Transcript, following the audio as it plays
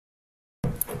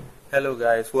Hello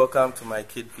guys, welcome to my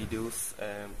kid videos.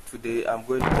 Today I'm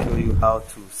going to show you how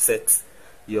to set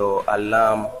your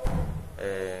alarm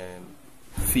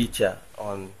feature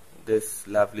on this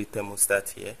lovely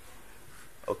thermostat here.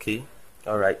 Okay,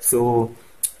 alright, so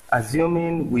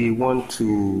assuming we want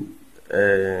to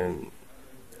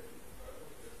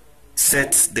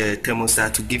set the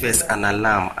thermostat to give us an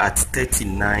alarm at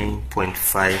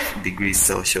 39.5 degrees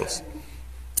Celsius.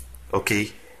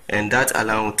 Okay, and that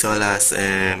alarm will tell us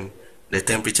the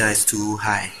temperature is too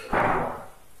high.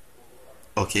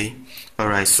 Okay,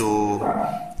 alright, so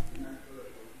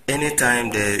anytime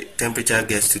the temperature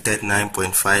gets to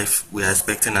 39.5, we are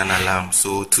expecting an alarm.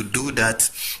 So to do that,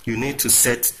 you need to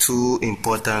set two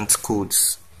important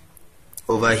codes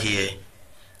over here.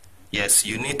 Yes,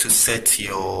 you need to set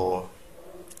your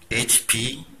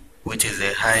HP, which is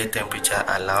a high temperature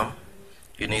alarm.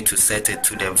 You need to set it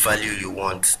to the value you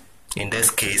want, in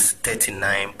this case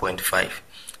 39.5,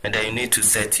 and then you need to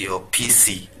set your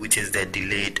PC, which is the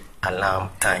delayed alarm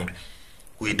time.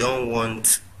 We don't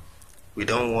want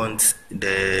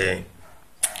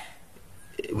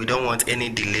any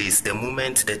delays. The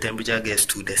moment the temperature gets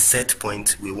to the set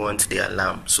point, we want the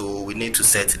alarm, so we need to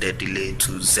set the delay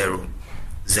to 0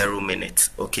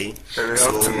 minutes. Okay, and we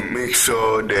have to make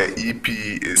sure the EP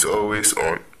is always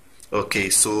on. Okay,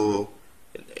 so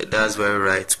that's very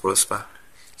right, Prosper.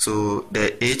 So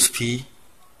the HP,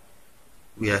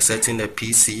 we are setting the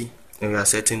PC, and we are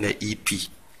setting the EP.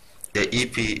 The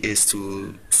EP is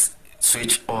to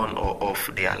switch on or off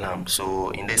the alarm.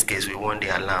 So in this case, we want the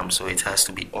alarm, so it has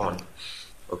to be on.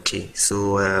 Okay,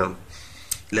 so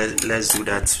let's do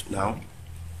that now.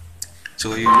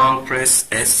 So you long press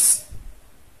S.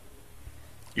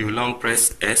 You long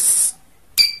press S.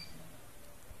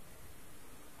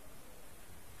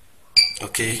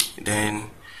 Okay,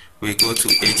 then we go to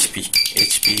HP.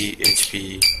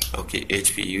 Okay,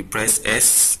 HP. You press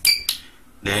S.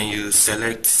 Then you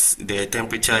select the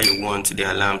temperature you want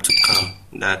the alarm to come.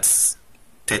 That's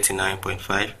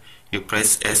 39.5. You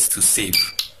press S to save.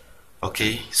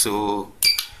 Okay, so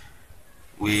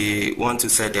we want to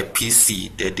set the PC,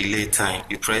 the delay time.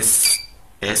 You press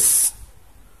S.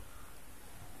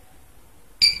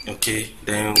 Okay,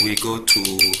 then we go to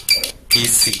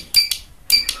PC.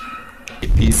 The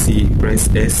PC, press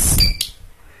S.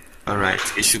 Alright,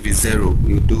 it should be 0.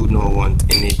 You do not want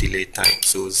any delay time,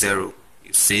 so 0.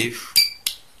 You save.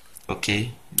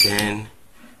 Okay, then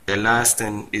the last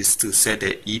thing is to set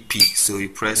the EP. So you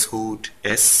press hold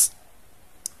S,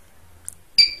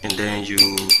 and then you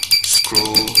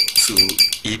scroll to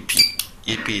EP.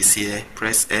 EP is here.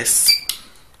 Press S.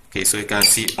 Okay, so you can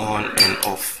see on and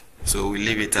off. So we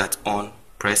leave it at on.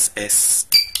 Press S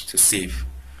to save.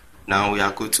 Now we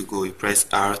are good to go. You press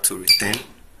R to return.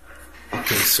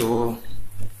 Okay, so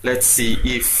let's see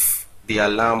if the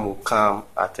alarm will come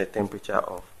at a temperature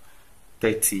of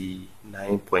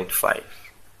 39.5.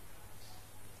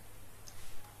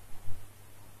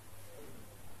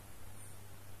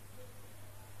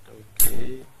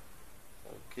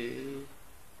 Okay.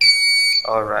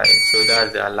 Alright, so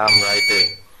that's the alarm right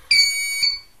there.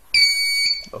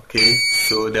 Okay,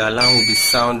 so the alarm will be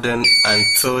sounding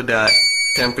until the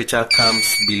temperature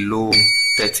comes below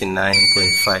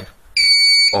 39.5,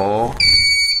 or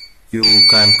you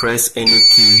can press any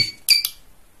key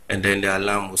and then the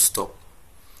alarm will stop.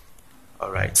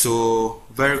 Alright, so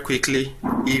very quickly,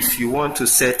 if you want to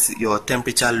set your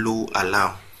temperature low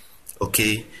alarm,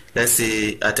 okay, let's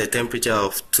say at a temperature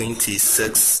of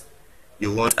 26,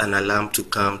 you want an alarm to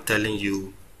come telling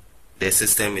you the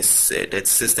system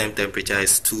temperature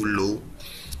is too low.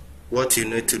 What you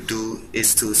need to do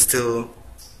is to still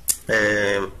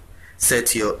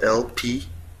set your LP,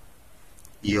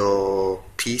 your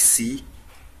PC,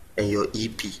 and your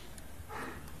EP.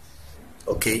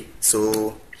 Okay,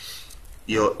 so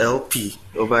your LP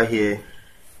over here,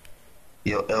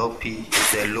 your LP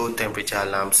is the low temperature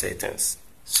alarm settings.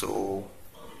 So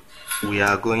we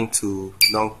are going to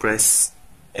long press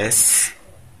S.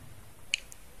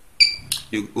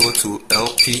 You go to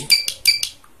LP.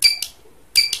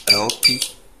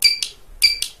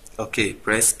 Okay,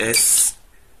 press S.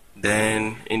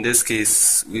 Then in this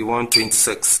case we want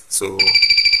 26, so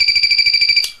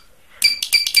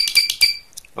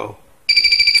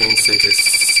 26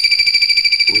 is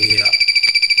we are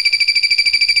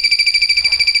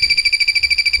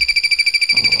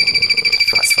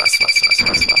fast.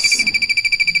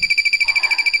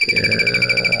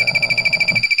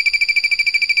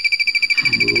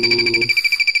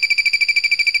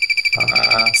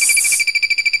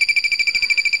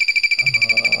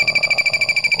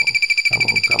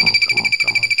 Move fast. Come on.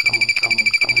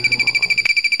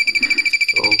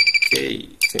 Okay,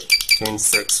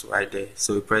 26 right there.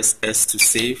 So you press S to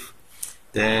save.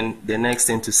 Then the next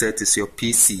thing to set is your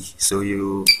PC. So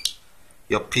your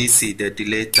PC, the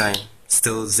delay time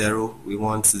still 0. We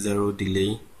want 0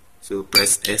 delay. So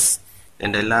press S.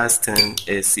 And the last thing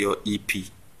is your EP.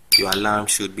 Your alarm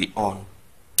should be on.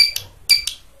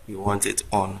 You want it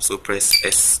on, so press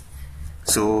S.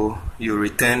 So you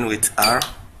return with R.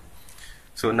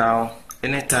 So now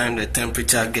anytime the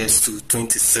temperature gets to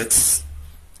 26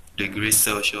 degrees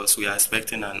Celsius, we are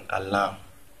expecting an alarm.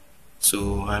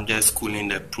 So I'm just cooling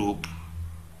the probe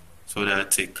so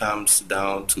that it comes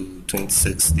down to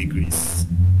 26 degrees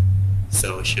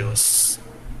Celsius.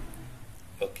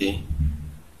 Okay.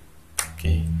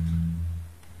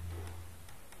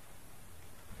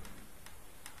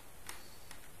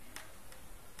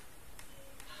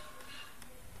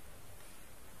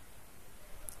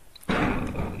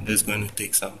 This is going to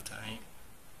take some time.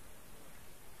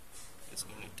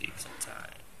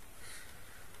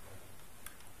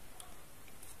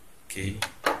 Okay,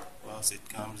 whilst it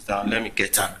comes down, let me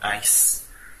get an ice.